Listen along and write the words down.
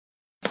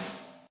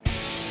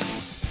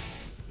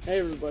Hey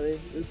everybody,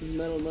 this is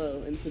Metal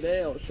Mo, and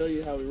today I'll show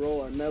you how we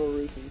roll our metal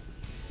roofing.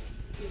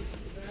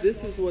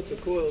 This is what the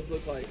coils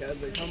look like as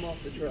they come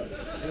off the truck,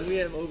 and we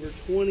have over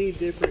 20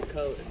 different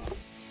colors.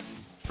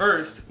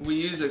 First, we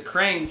use a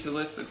crane to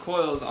lift the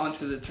coils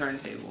onto the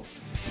turntable.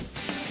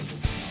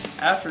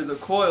 After the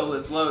coil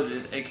is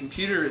loaded, a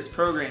computer is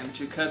programmed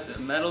to cut the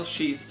metal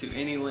sheets to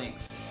any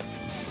length.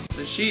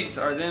 The sheets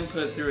are then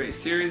put through a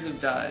series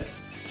of dies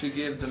to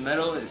give the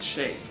metal its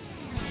shape.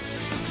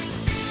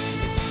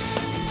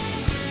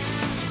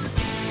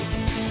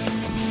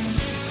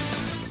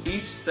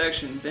 Each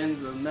section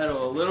bends the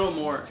metal a little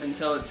more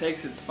until it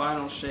takes its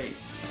final shape.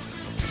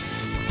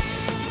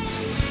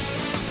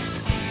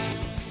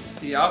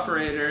 The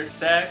operator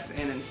stacks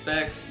and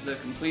inspects the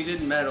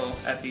completed metal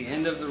at the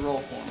end of the roll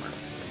former.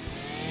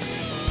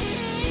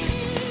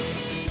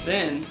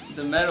 Then,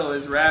 the metal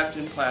is wrapped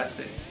in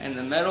plastic and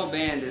the metal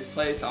band is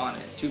placed on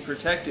it to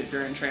protect it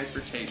during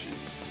transportation.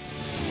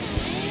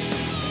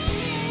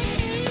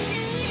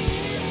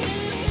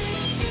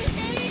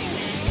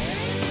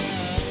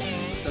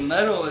 The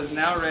metal is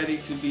now ready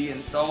to be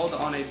installed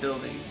on a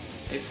building.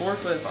 A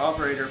forklift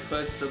operator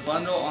puts the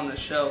bundle on the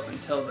shelf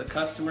until the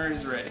customer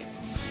is ready.